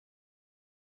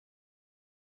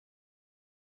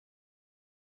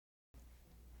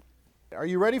Are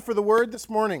you ready for the word this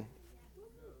morning?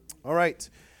 All right.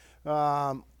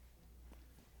 While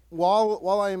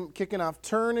I'm kicking off,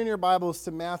 turn in your Bibles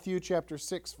to Matthew chapter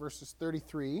 6, verses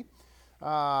 33.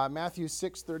 Matthew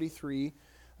 6:33.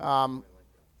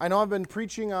 I know I've been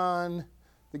preaching on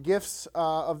the gifts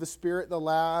of the Spirit the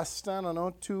last,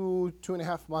 two and a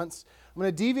half months. I'm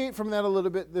going to deviate from that a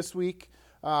little bit this week.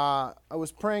 I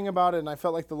was praying about it, and I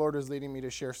felt like the Lord was leading me to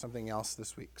share something else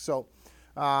this week. So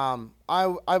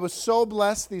I was so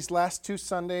blessed these last two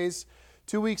Sundays.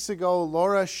 2 weeks ago,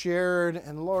 Laura shared,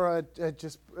 and Laura,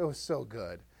 it was so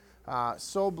good.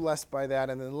 So blessed by that.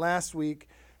 And then last week,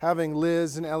 having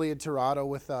Liz and Elliot Tirado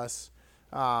with us,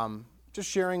 just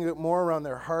sharing more around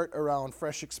their heart around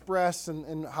Fresh Express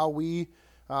and how we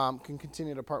can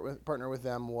continue to partner with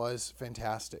them was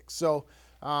fantastic. So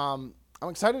I'm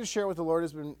excited to share what the Lord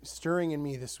has been stirring in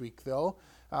me this week, though.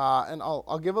 And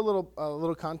I'll give a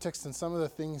little context on some of the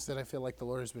things that I feel like the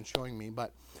Lord has been showing me.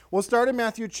 But we'll start in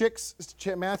Matthew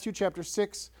chapter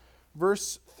 6,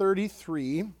 verse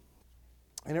 33.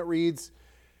 And it reads,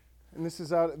 and this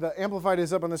is out, the Amplified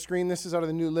is up on the screen. This is out of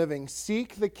the New Living.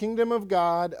 Seek the kingdom of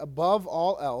God above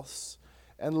all else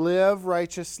and live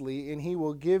righteously, and he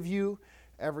will give you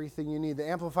everything you need. The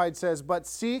Amplified says, but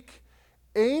seek,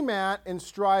 aim at, and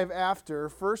strive after,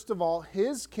 first of all,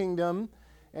 his kingdom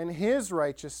and his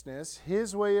righteousness,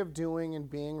 his way of doing and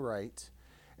being right.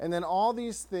 And then all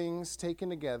these things taken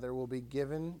together will be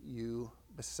given you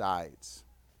besides.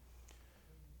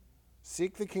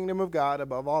 Seek the kingdom of God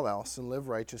above all else and live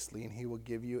righteously, and he will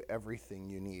give you everything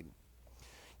you need.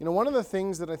 You know, one of the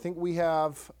things that I think we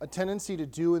have a tendency to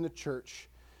do in the church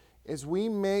is we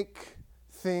make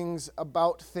things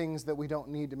about things that we don't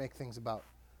need to make things about.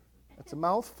 That's a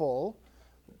mouthful,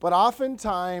 but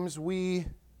oftentimes we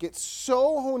get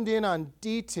so honed in on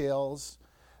details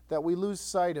that we lose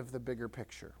sight of the bigger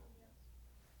picture.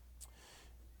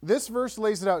 This verse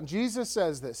lays it out. Jesus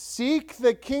says this, seek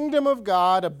the kingdom of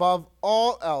God above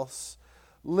all else,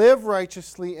 live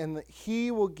righteously, and he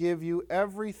will give you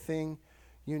everything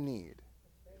you need.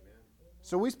 Amen.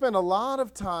 So we spend a lot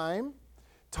of time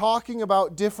talking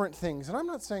about different things, and I'm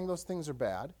not saying those things are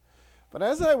bad, but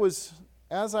as I was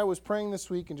praying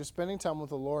this week and just spending time with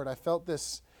the Lord, I felt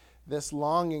this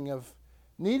longing of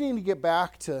needing to get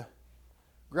back to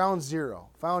ground zero,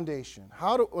 foundation.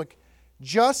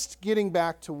 Just getting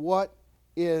back to what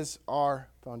is our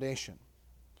foundation.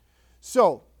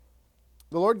 So,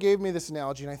 the Lord gave me this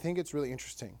analogy, and I think it's really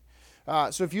interesting.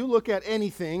 So if you look at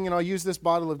anything, and I'll use this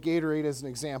bottle of Gatorade as an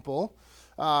example.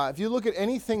 If you look at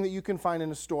anything that you can find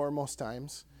in a store most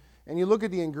times, and you look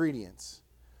at the ingredients,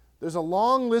 there's a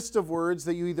long list of words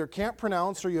that you either can't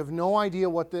pronounce or you have no idea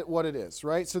what it is,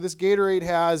 right? So this Gatorade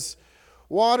has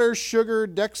water, sugar,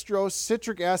 dextrose,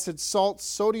 citric acid, salt,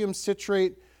 sodium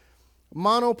citrate,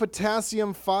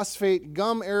 monopotassium phosphate,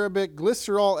 gum arabic,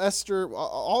 glycerol ester,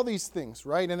 all these things,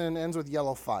 right? And then it ends with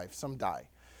yellow 5, some dye.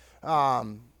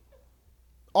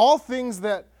 All things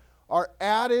that are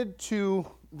added to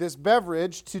this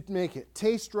beverage to make it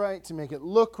taste right, to make it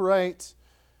look right.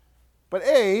 But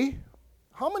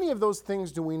how many of those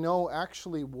things do we know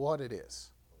actually what it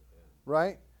is,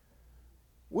 right?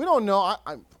 We don't know.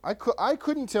 I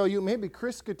couldn't tell you. Maybe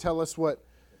Chris could tell us what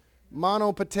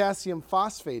monopotassium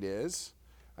phosphate is.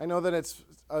 I know that it's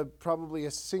probably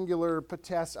a singular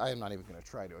potassium. I am not even going to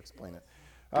try to explain it.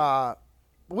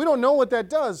 We don't know what that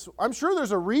does. I'm sure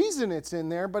there's a reason it's in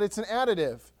there, but it's an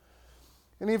additive.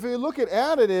 And if you look at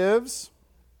additives,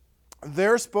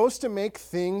 they're supposed to make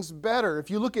things better. If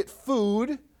you look at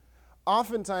food,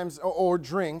 oftentimes, or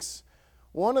drinks,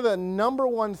 one of the number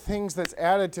one things that's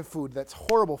added to food that's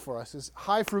horrible for us is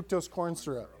high fructose corn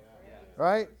syrup,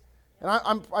 right? And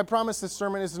I promise this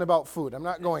sermon isn't about food. I'm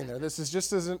not going there. This is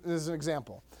just as an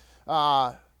example.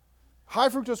 High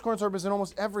fructose corn syrup is in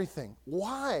almost everything.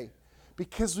 Why?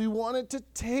 Because we want it to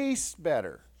taste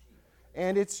better.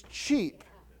 And it's cheap,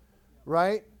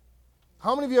 right?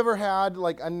 How many of you ever had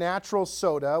like a natural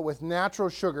soda with natural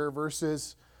sugar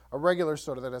versus a regular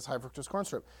soda that has high fructose corn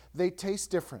syrup? They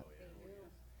taste different.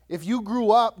 If you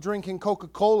grew up drinking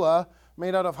Coca-Cola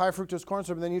made out of high fructose corn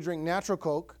syrup and then you drink natural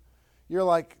Coke, you're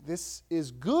like, this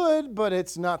is good, but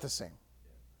it's not the same.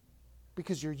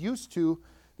 Because you're used to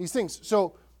these things.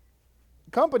 So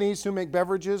companies who make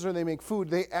beverages or they make food,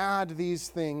 they add these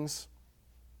things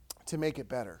to make it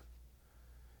better.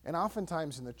 And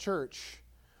oftentimes in the church,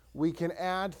 we can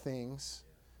add things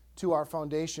to our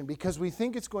foundation because we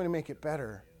think it's going to make it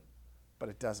better, but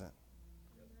it doesn't.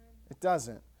 It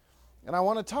doesn't. And I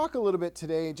want to talk a little bit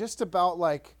today just about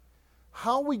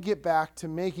how we get back to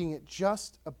making it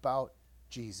just about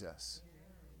Jesus.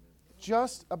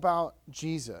 Just about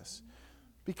Jesus.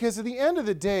 Because at the end of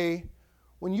the day,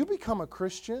 when you become a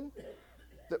Christian,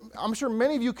 I'm sure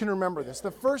many of you can remember this.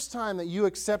 The first time that you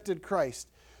accepted Christ,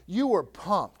 you were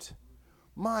pumped.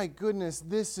 My goodness,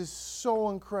 this is so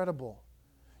incredible.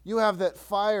 You have that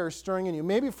fire stirring in you.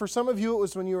 Maybe for some of you it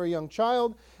was when you were a young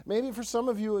child. Maybe for some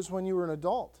of you it was when you were an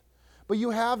adult. But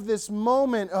you have this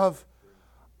moment of,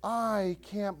 I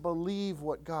can't believe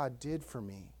what God did for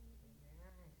me.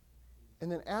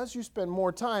 And then as you spend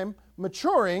more time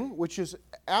maturing, which is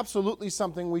absolutely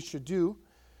something we should do,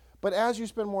 but as you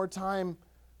spend more time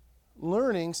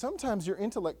learning, sometimes your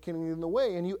intellect can get in the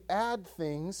way and you add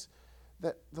things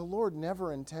that the Lord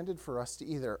never intended for us to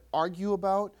either argue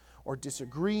about or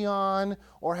disagree on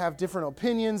or have different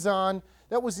opinions on.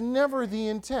 That was never the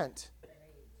intent.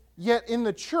 Yet in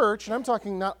the church, and I'm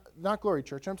talking not Glory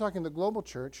Church, I'm talking the global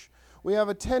church, we have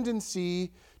a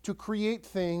tendency to create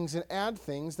things and add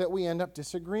things that we end up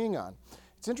disagreeing on.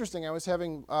 It's interesting, I was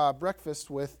having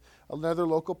breakfast with another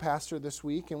local pastor this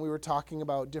week, and we were talking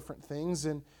about different things,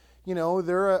 and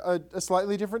they're a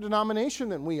slightly different denomination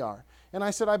than we are. And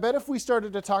I said, I bet if we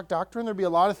started to talk doctrine, there'd be a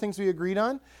lot of things we agreed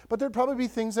on, but there'd probably be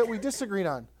things that we disagreed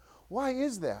on. Why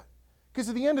is that? Because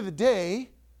at the end of the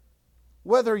day,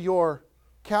 whether you're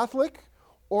Catholic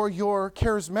or you're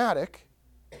charismatic,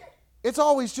 it's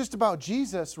always just about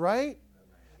Jesus, right?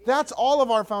 That's all of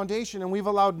our foundation, and we've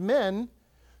allowed men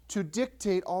to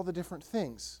dictate all the different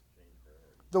things.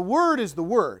 The Word is the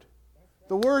Word.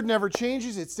 The Word never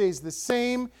changes. It stays the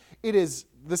same. It is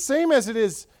the same as it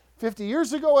is 50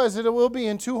 years ago as it will be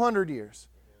in 200 years.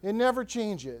 It never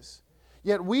changes.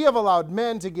 Yet we have allowed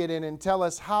men to get in and tell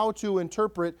us how to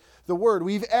interpret the Word.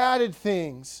 We've added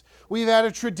things. We've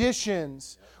added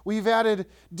traditions. We've added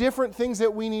different things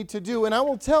that we need to do. And I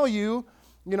will tell you,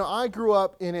 I grew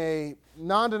up in a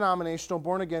non-denominational,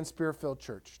 born-again, Spirit-filled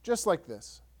church, just like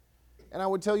this. And I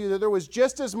would tell you that there was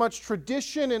just as much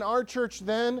tradition in our church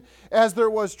then as there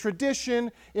was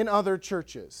tradition in other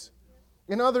churches,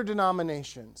 in other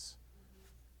denominations.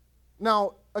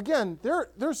 Now, again,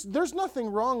 there's nothing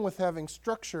wrong with having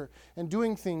structure and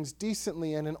doing things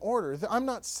decently and in order. I'm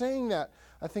not saying that.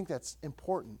 I think that's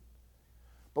important.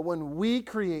 But when we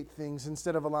create things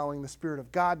instead of allowing the Spirit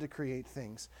of God to create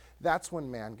things, that's when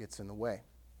man gets in the way.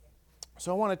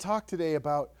 So I want to talk today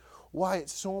about why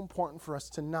it's so important for us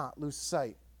to not lose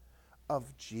sight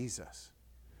of Jesus,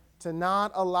 to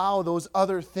not allow those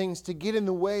other things to get in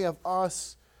the way of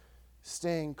us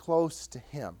staying close to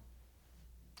Him,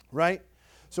 right?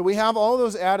 So we have all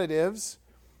those additives.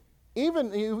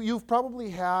 Even you've probably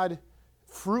had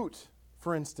fruit,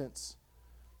 for instance.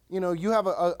 You have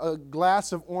a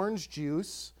glass of orange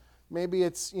juice. Maybe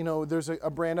it's, there's a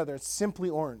brand out there. It's Simply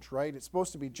Orange, right? It's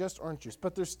supposed to be just orange juice,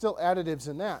 but there's still additives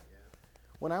in that.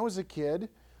 When I was a kid,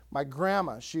 my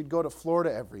grandma, she'd go to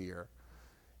Florida every year,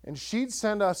 and she'd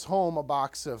send us home a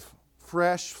box of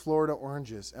fresh Florida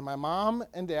oranges. And my mom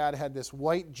and dad had this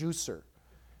white juicer.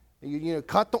 You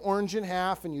cut the orange in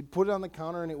half, and you'd put it on the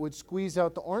counter, and it would squeeze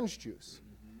out the orange juice.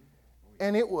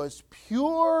 And it was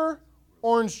pure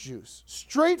orange juice,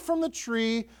 straight from the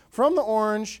tree, from the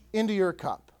orange, into your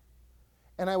cup.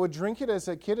 And I would drink it as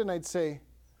a kid, and I'd say,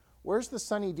 where's the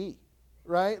Sunny D?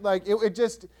 Right? Like,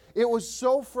 it was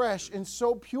so fresh and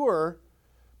so pure,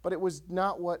 but it was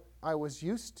not what I was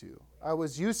used to. I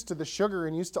was used to the sugar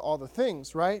and used to all the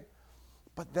things, right?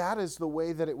 But that is the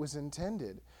way that it was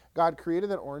intended. God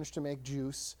created that orange to make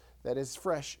juice that is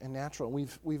fresh and natural.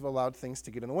 We've allowed things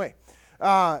to get in the way.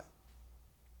 And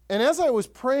as I was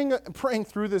praying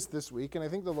through this week, and I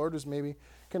think the Lord was maybe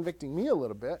convicting me a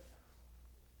little bit,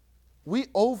 we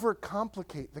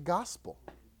overcomplicate the gospel.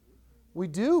 We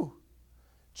do.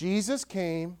 Jesus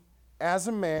came as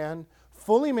a man,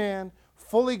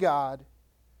 fully God.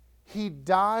 He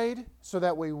died so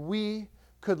that way we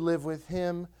could live with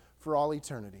Him for all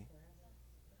eternity.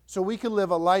 So we could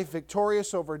live a life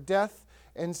victorious over death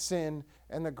and sin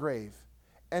and the grave.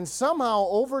 And somehow,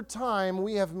 over time,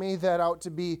 we have made that out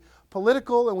to be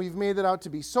political, and we've made that out to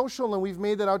be social, and we've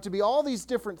made that out to be all these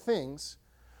different things,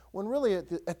 when really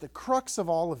at the crux of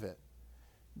all of it,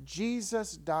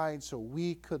 Jesus died so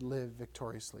we could live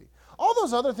victoriously. All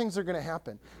those other things are going to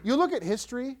happen. You look at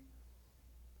history,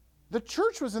 the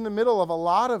church was in the middle of a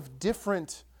lot of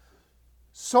different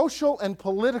social and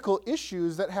political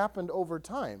issues that happened over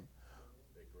time.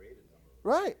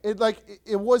 Right?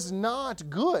 It was not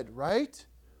good, right?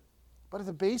 But at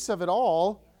the base of it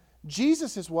all,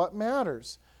 Jesus is what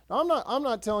matters. Now, I'm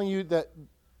not telling you that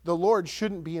the Lord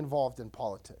shouldn't be involved in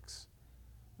politics.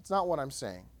 That's not what I'm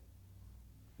saying.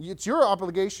 It's your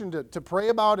obligation to pray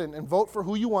about and vote for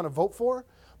who you want to vote for.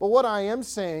 But what I am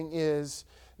saying is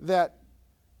that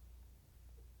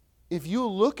if you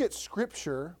look at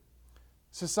Scripture,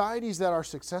 societies that are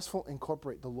successful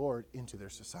incorporate the Lord into their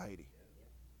society.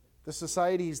 The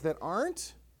societies that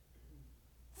aren't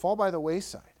fall by the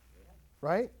wayside,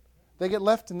 right? They get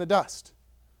left in the dust.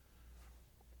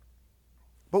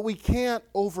 But we can't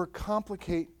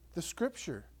overcomplicate the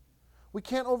Scripture. We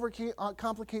can't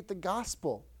overcomplicate the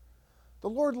gospel. The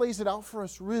Lord lays it out for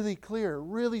us really clear,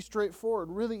 really straightforward,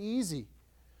 really easy.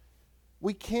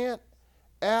 We can't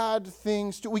add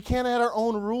we can't add our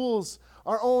own rules,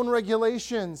 our own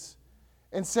regulations.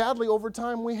 And sadly, over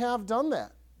time, we have done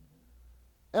that.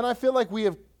 And I feel like we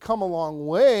have come a long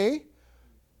way,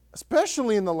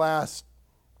 especially in the last,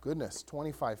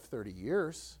 25, 30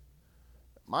 years,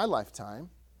 my lifetime.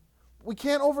 We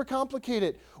can't overcomplicate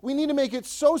it. We need to make it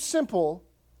so simple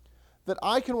that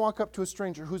I can walk up to a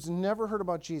stranger who's never heard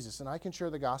about Jesus and I can share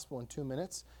the gospel in 2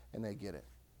 minutes and they get it.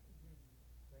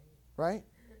 Right?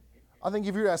 I think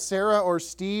if you ask Sarah or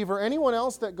Steve or anyone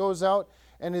else that goes out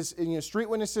and is street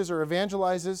witnesses or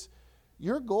evangelizes,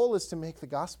 your goal is to make the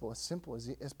gospel as simple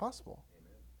as possible.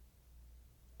 Amen.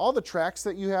 All the tracts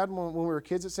that you had when we were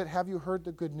kids that said, "Have you heard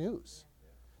the good news?"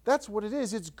 That's what it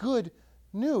is. It's good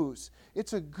news.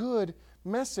 It's a good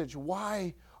message.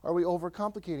 Why are we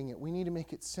overcomplicating it? We need to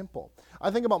make it simple.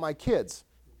 I think about my kids.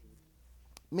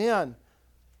 Man,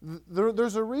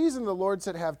 there's a reason the Lord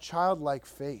said have childlike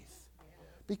faith.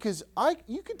 Because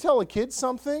you can tell a kid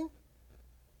something,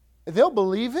 they'll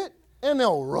believe it, and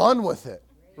they'll run with it,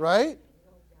 right?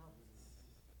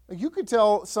 You could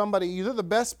tell somebody, you're the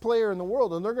best player in the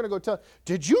world, and they're going to go tell,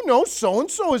 "Did you know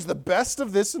so-and-so is the best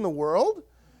of this in the world?"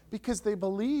 Because they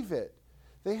believe it.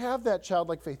 They have that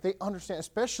childlike faith. They understand,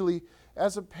 especially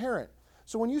as a parent.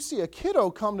 So when you see a kiddo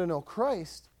come to know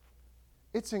Christ,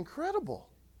 it's incredible.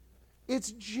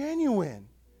 It's genuine.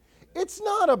 It's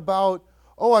not about,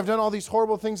 "Oh, I've done all these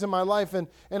horrible things in my life and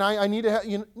I need to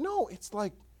have," no, it's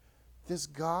like this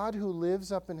God who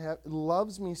lives up in heaven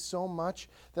loves me so much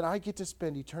that I get to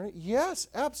spend eternity. Yes,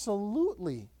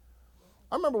 absolutely.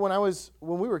 I remember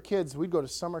when we were kids, we'd go to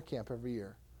summer camp every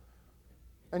year.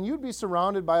 And you'd be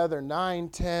surrounded by other 9,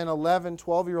 10, 11,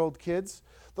 12-year-old kids.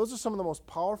 Those are some of the most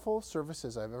powerful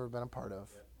services I've ever been a part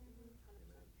of.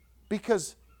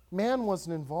 Because man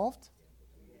wasn't involved.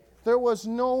 There was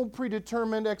no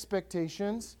predetermined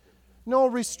expectations, no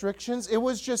restrictions. It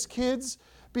was just kids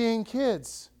being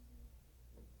kids,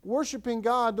 worshiping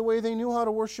God the way they knew how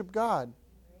to worship God.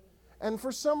 And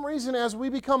for some reason, as we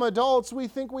become adults, we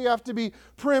think we have to be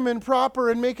prim and proper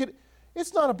and make it.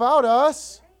 It's not about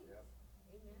us.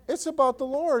 It's about the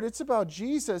Lord. It's about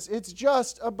Jesus. It's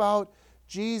just about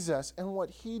Jesus and what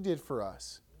He did for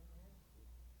us.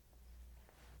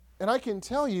 And I can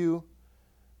tell you,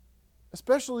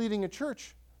 especially leading a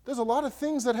church, there's a lot of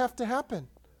things that have to happen.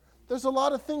 There's a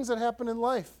lot of things that happen in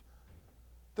life.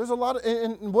 There's a lot of,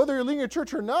 and whether you're leading a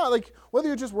church or not, like whether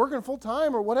you're just working full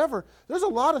time or whatever, there's a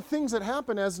lot of things that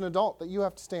happen as an adult that you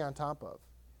have to stay on top of.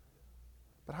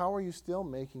 But how are you still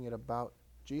making it about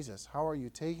Jesus? How are you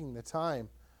taking the time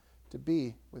to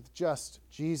be with just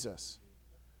Jesus?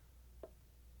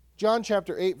 John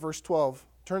chapter 8, verse 12.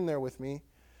 Turn there with me.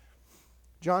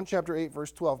 John chapter 8,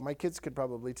 verse 12. My kids could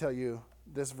probably tell you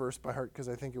this verse by heart because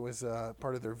I think it was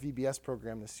part of their VBS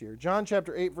program this year. John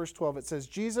chapter 8, verse 12. It says,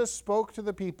 "Jesus spoke to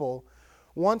the people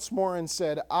once more and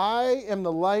said, 'I am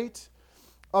the light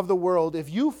of the world. If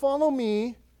you follow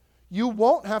me, you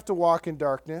won't have to walk in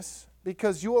darkness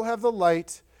because you will have the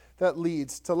light that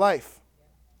leads to life.'"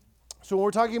 So when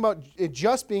we're talking about it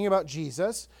just being about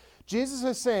Jesus, Jesus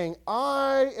is saying,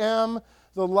 "I am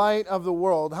the light of the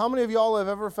world." How many of y'all have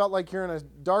ever felt like you're in a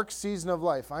dark season of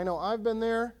life? I know I've been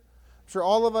there. I'm sure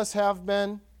all of us have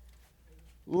been.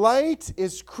 Light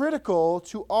is critical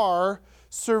to our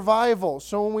survival.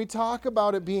 So when we talk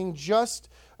about it being just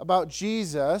about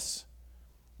Jesus,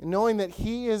 knowing that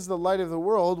He is the light of the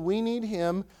world, we need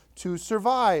Him to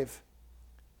survive.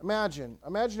 Imagine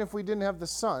if we didn't have the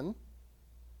sun.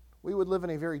 We would live in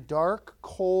a very dark,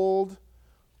 cold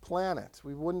planet.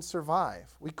 We wouldn't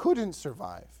survive. We couldn't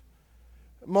survive.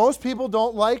 Most people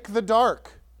don't like the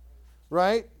dark,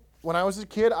 right? When I was a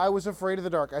kid, I was afraid of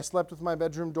the dark. I slept with my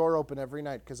bedroom door open every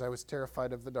night because I was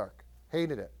terrified of the dark.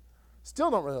 Hated it. Still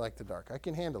don't really like the dark. I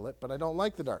can handle it, but I don't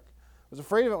like the dark. I was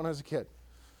afraid of it when I was a kid.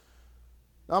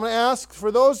 Now I'm going to ask,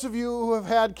 for those of you who have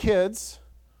had kids,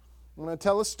 I'm going to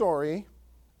tell a story.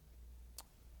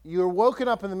 You're woken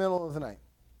up in the middle of the night.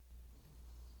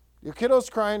 Your kiddo's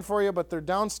crying for you, but they're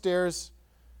downstairs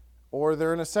or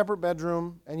they're in a separate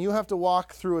bedroom, and you have to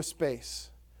walk through a space,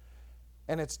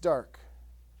 and it's dark.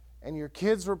 And your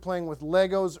kids were playing with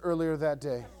Legos earlier that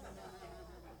day.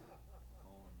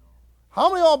 How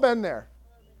many of y'all been there?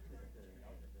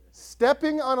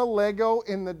 stepping on a Lego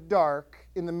in the dark,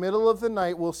 in the middle of the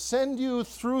night, will send you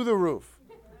through the roof.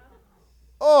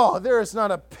 Oh, there is not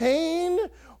a pain.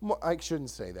 I shouldn't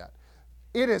say that.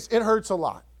 It hurts a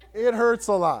lot. It hurts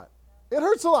a lot. It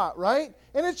hurts a lot, right?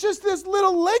 And it's just this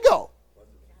little Lego.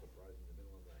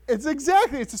 It's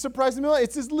a surprise in the middle.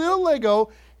 It's this little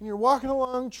Lego, and you're walking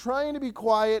along trying to be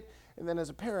quiet, and then as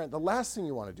a parent, the last thing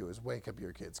you want to do is wake up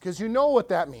your kids, because you know what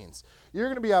that means. You're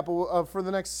going to be up for the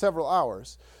next several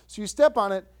hours. So you step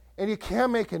on it, and you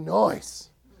can't make a noise,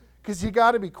 because you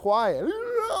got to be quiet.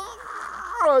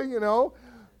 You know,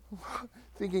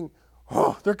 thinking,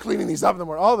 oh, they're cleaning these up in the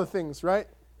morning, all the things, right?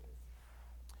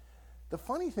 The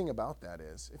funny thing about that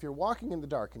is, if you're walking in the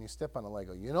dark and you step on a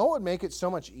Lego, you know what would make it so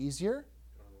much easier?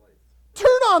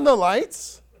 Turn on the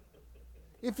lights.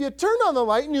 If you turned on the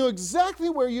light, you knew exactly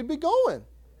where you'd be going.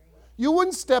 You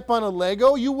wouldn't step on a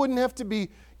Lego. You wouldn't have to be,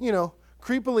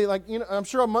 creepily, I'm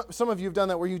sure some of you have done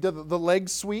that where you did the leg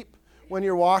sweep when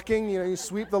you're walking. You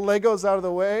sweep the Legos out of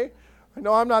the way. I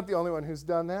know I'm not the only one who's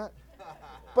done that.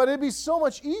 But it'd be so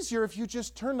much easier if you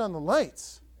just turned on the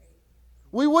lights.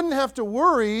 We wouldn't have to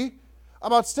worry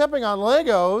about stepping on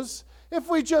Legos if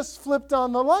we just flipped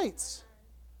on the lights.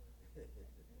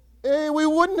 We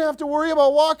wouldn't have to worry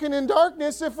about walking in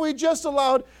darkness if we just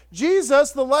allowed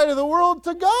Jesus, the light of the world,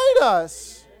 to guide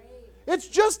us. It's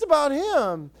just about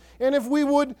Him. And if we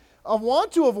would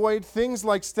want to avoid things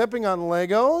like stepping on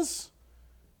Legos,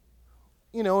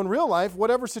 in real life,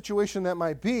 whatever situation that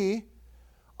might be,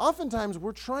 oftentimes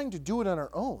we're trying to do it on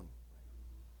our own.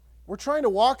 We're trying to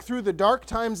walk through the dark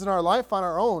times in our life on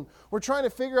our own. We're trying to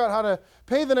figure out how to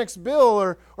pay the next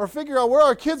bill or figure out where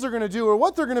our kids are going to do or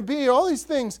what they're going to be, all these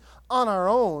things on our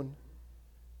own.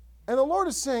 And the Lord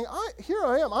is saying, here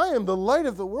I am. I am the light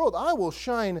of the world. I will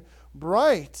shine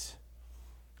bright.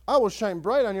 I will shine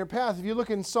bright on your path. If you look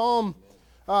in Psalms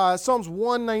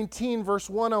 119, verse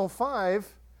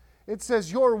 105, it says,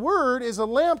 your word is a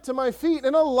lamp to my feet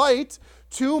and a light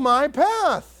to my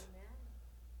path.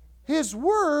 His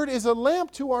word is a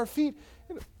lamp to our feet,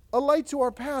 a light to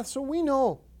our path. So we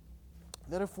know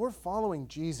that if we're following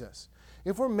Jesus,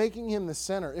 if we're making Him the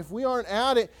center, if we aren't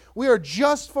at it, we are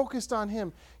just focused on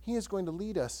Him, He is going to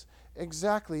lead us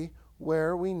exactly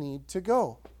where we need to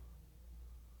go.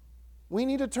 We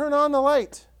need to turn on the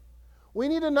light. We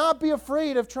need to not be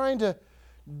afraid of trying to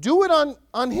do it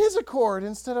on His accord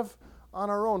instead of on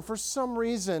our own. For some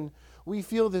reason, we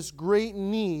feel this great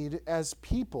need as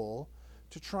people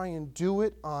to try and do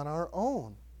it on our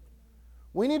own.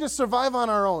 We need to survive on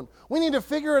our own. We need to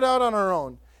figure it out on our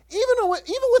own. Even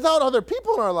without other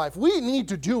people in our life, we need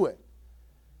to do it.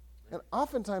 And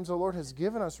oftentimes the Lord has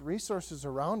given us resources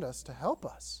around us to help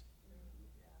us.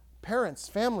 Parents,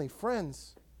 family,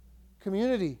 friends,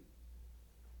 community.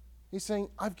 He's saying,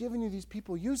 I've given you these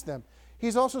people, use them.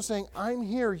 He's also saying, I'm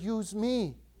here, use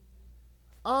me.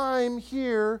 I'm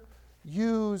here,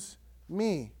 use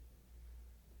me.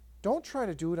 Don't try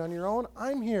to do it on your own.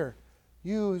 I'm here.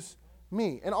 Use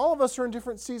me. And all of us are in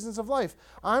different seasons of life.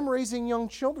 I'm raising young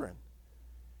children.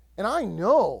 And I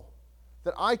know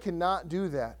that I cannot do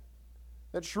that.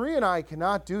 That Sheree and I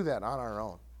cannot do that on our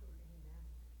own.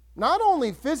 Not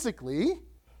only physically,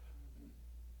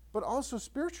 but also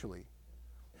spiritually.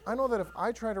 I know that if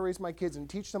I try to raise my kids and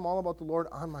teach them all about the Lord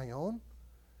on my own,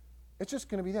 it's just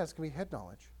going to be that. It's going to be head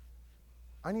knowledge.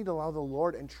 I need to allow the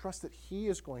Lord and trust that He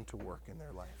is going to work in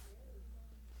their life.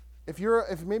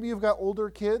 If maybe you've got older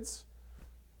kids,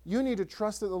 you need to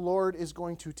trust that the Lord is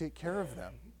going to take care of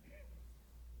them.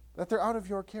 That they're out of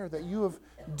your care, that you have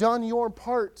done your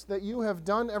part, that you have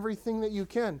done everything that you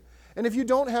can. And if you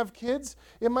don't have kids,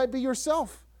 it might be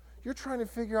yourself. You're trying to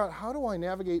figure out, how do I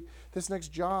navigate this next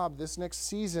job, this next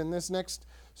season, this next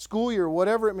school year,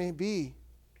 whatever it may be.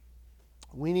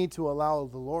 We need to allow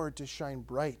the Lord to shine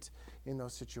bright in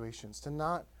those situations, to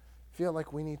not feel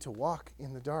like we need to walk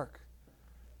in the dark.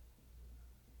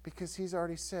 Because He's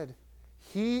already said,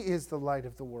 He is the light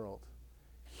of the world.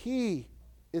 He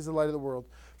is the light of the world.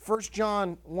 1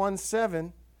 John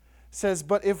 1:7 says,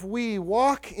 but if we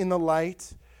walk in the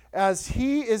light, as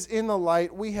He is in the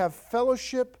light, we have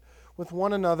fellowship with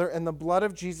one another, and the blood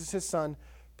of Jesus, His Son,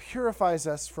 purifies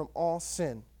us from all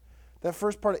sin. That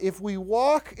first part, if we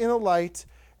walk in the light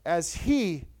as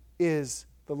He is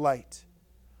the light.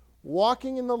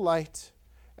 Walking in the light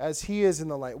as He is in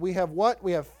the light. We have what?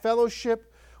 We have fellowship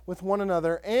with one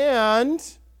another, and,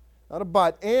 not a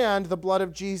but, and the blood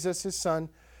of Jesus, His Son,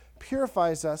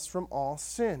 purifies us from all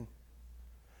sin.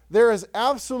 There is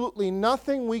absolutely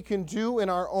nothing we can do in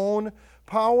our own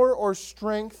power or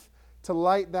strength to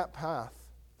light that path.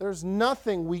 There's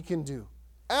nothing we can do.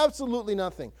 Absolutely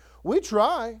nothing. We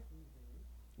try.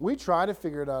 We try to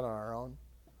figure it out on our own.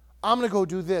 I'm going to go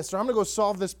do this, or I'm going to go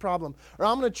solve this problem, or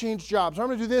I'm going to change jobs, or I'm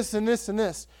going to do this and this and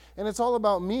this. And it's all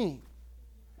about me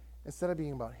instead of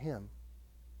being about Him.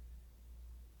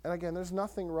 And again, there's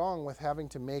nothing wrong with having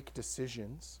to make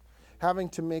decisions, having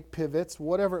to make pivots,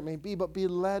 whatever it may be, but be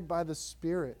led by the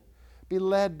Spirit. Be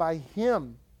led by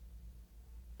Him.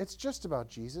 It's just about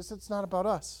Jesus. It's not about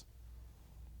us.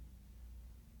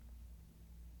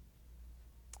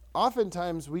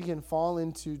 Oftentimes, we can fall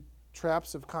into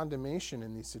traps of condemnation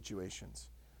in these situations.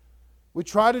 We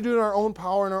try to do it in our own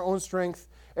power and our own strength,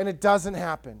 and it doesn't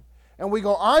happen. And we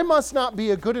go, I must not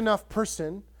be a good enough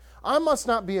person. I must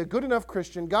not be a good enough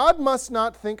Christian. God must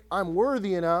not think I'm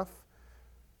worthy enough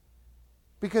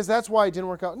because that's why it didn't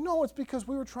work out. No, it's because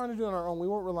we were trying to do it on our own. We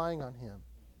weren't relying on Him.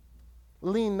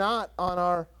 Lean not on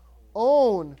our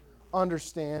own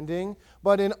understanding,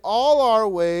 but in all our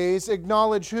ways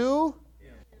acknowledge who?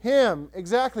 Him.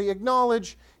 Exactly.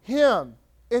 Acknowledge Him.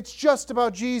 It's just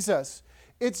about Jesus.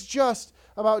 It's just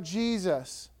about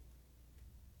Jesus.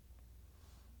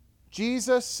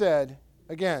 Jesus said,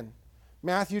 again,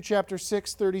 Matthew chapter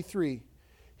 6:33,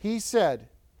 He said,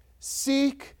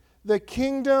 seek the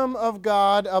kingdom of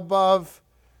God above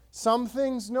some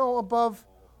things? No, above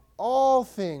all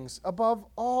things, above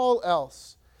all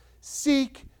else.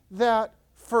 Seek that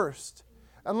first.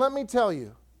 And let me tell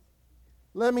you,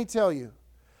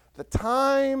 the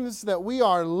times that we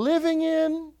are living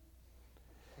in,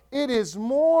 it is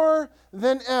more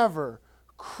than ever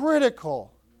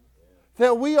critical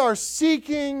that we are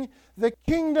seeking the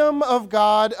kingdom of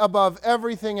God above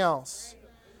everything else.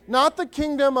 Not the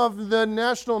kingdom of the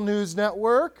national news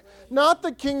network, not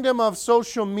the kingdom of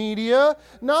social media,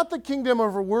 not the kingdom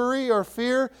of worry or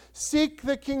fear. Seek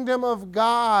the kingdom of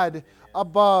God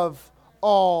above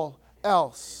all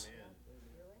else.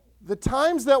 The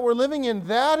times that we're living in,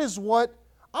 that is what,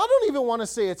 I don't even want to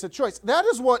say it's a choice. That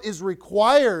is what is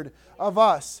required of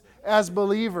us as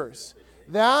believers.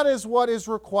 That is what is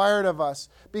required of us.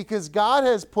 Because God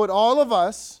has put all of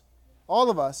us, all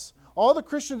the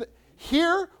Christians,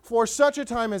 here for such a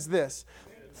time as this.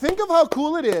 Think of how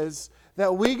cool it is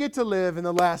that we get to live in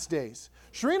the last days.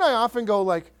 Sheree and I often go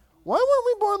like, why weren't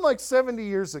we born like 70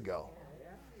 years ago?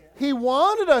 He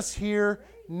wanted us here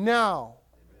now.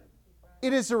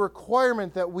 It is a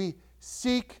requirement that we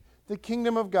seek the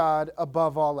kingdom of God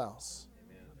above all else.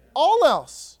 All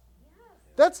else.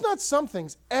 That's not some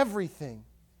things, everything.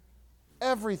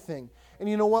 Everything. And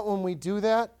you know what? When we do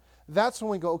that, that's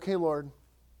when we go, okay, Lord,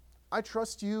 I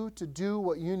trust you to do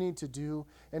what you need to do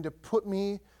and to put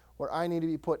me where I need to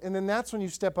be put. And then that's when you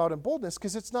step out in boldness,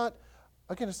 because it's not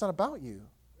about you.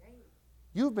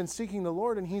 You've been seeking the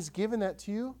Lord and He's given that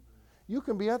to you. You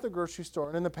can be at the grocery store.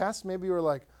 And in the past, maybe you were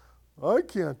like, I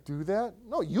can't do that.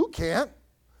 No, you can't.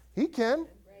 He can.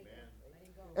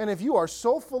 And if you are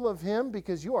so full of Him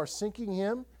because you are seeking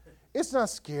Him, it's not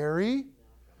scary.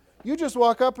 You just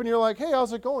walk up and you're like, hey,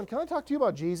 how's it going? Can I talk to you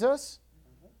about Jesus?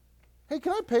 Hey,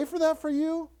 can I pay for that for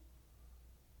you?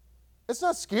 It's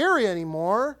not scary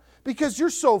anymore because you're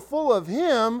so full of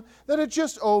Him that it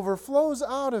just overflows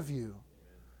out of you.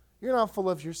 You're not full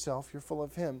of yourself, you're full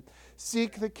of Him.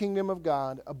 Seek the kingdom of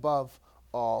God above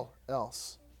all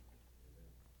else.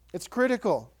 It's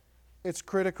critical. It's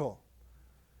critical.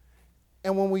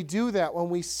 And when we do that, when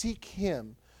we seek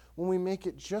Him, when we make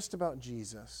it just about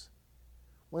Jesus,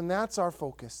 when that's our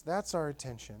focus, that's our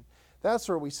attention, that's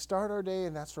where we start our day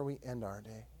and that's where we end our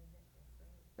day.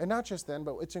 And not just then,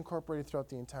 but it's incorporated throughout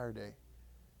the entire day.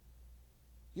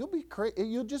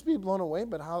 You'll just be blown away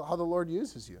by how the Lord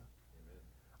uses you.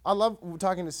 I love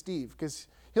talking to Steve because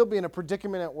he'll be in a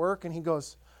predicament at work and he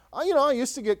goes, I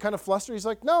used to get kind of flustered. He's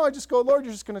like, no, I just go, Lord,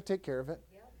 you're just going to take care of it.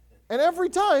 Yep. And every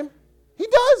time, He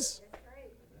does. That's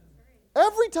right.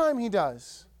 Every time He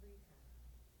does.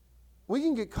 We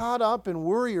can get caught up in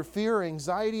worry or fear or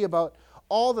anxiety about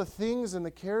all the things and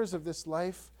the cares of this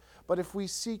life. But if we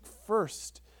seek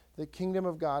first the kingdom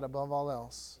of God above all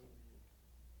else,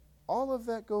 all of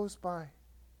that goes by.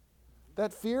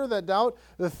 That fear, that doubt,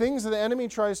 the things that the enemy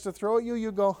tries to throw at you,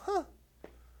 you go,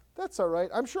 that's all right.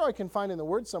 I'm sure I can find in the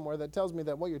Word somewhere that tells me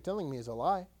that what you're telling me is a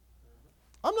lie.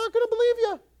 I'm not going to believe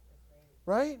you.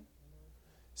 Right?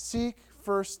 Seek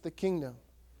first the kingdom.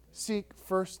 Seek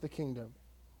first the kingdom.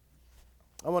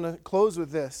 I want to close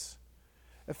with this.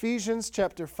 Ephesians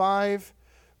chapter 5,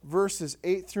 verses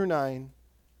 8 through 9.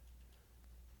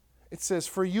 It says,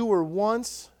 for you were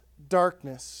once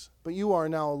darkness, but you are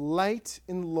now light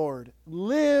in the Lord.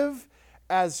 Live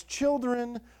as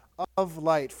children of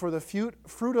light, for the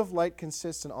fruit of light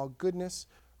consists in all goodness,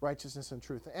 righteousness, and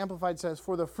truth. The Amplified says,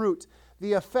 for the fruit,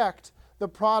 the effect, the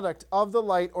product of the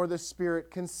light or the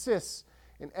Spirit consists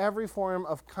in every form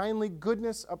of kindly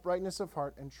goodness, uprightness of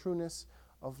heart, and trueness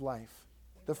of life.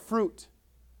 The fruit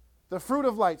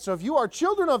of light. So if you are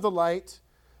children of the light,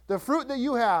 the fruit that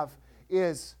you have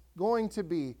is going to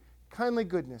be kindly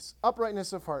goodness,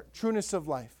 uprightness of heart, trueness of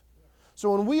life.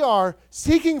 So when we are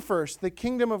seeking first the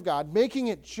kingdom of God, making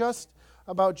it just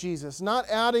about Jesus, not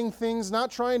adding things,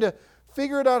 not trying to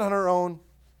figure it out on our own,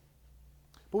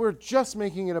 but we're just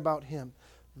making it about Him,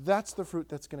 that's the fruit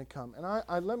that's going to come.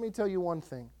 And let me tell you one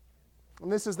thing,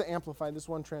 and this is the Amplified, this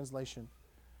one translation.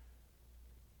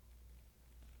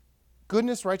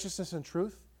 Goodness, righteousness, and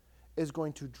truth is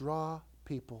going to draw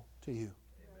people to you.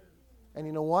 And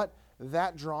you know what?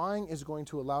 That drawing is going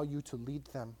to allow you to lead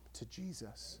them to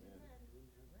Jesus.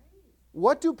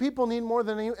 What do people need more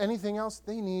than anything else?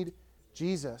 They need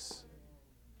Jesus.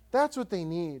 That's what they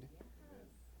need.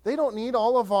 They don't need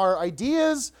all of our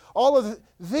ideas,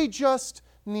 they just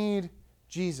need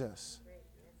Jesus.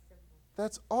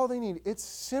 That's all they need. It's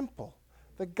simple.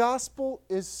 The gospel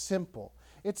is simple.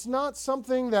 It's not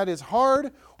something that is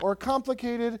hard or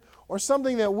complicated or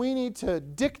something that we need to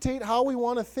dictate how we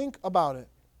want to think about it.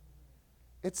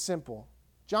 It's simple.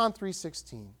 John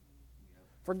 3:16.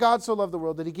 For God so loved the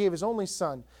world that He gave His only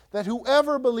Son, that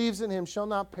whoever believes in Him shall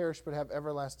not perish but have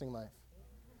everlasting life.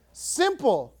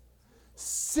 Simple.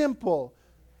 Simple.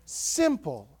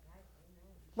 Simple.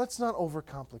 Let's not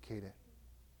overcomplicate it.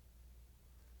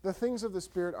 The things of the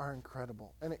Spirit are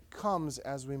incredible, and it comes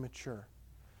as we mature.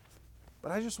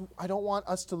 But I don't want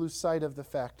us to lose sight of the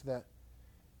fact that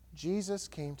Jesus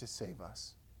came to save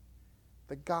us.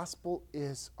 The gospel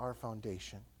is our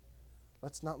foundation.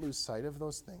 Let's not lose sight of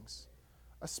those things.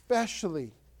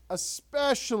 Especially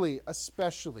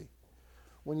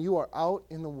when you are out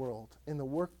in the world, in the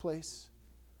workplace,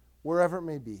 wherever it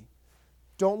may be.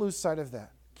 Don't lose sight of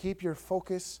that. Keep your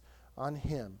focus on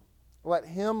Him. Let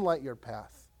Him light your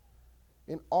path.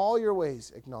 In all your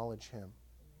ways, acknowledge Him.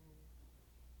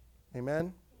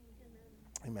 Amen?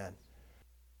 Amen.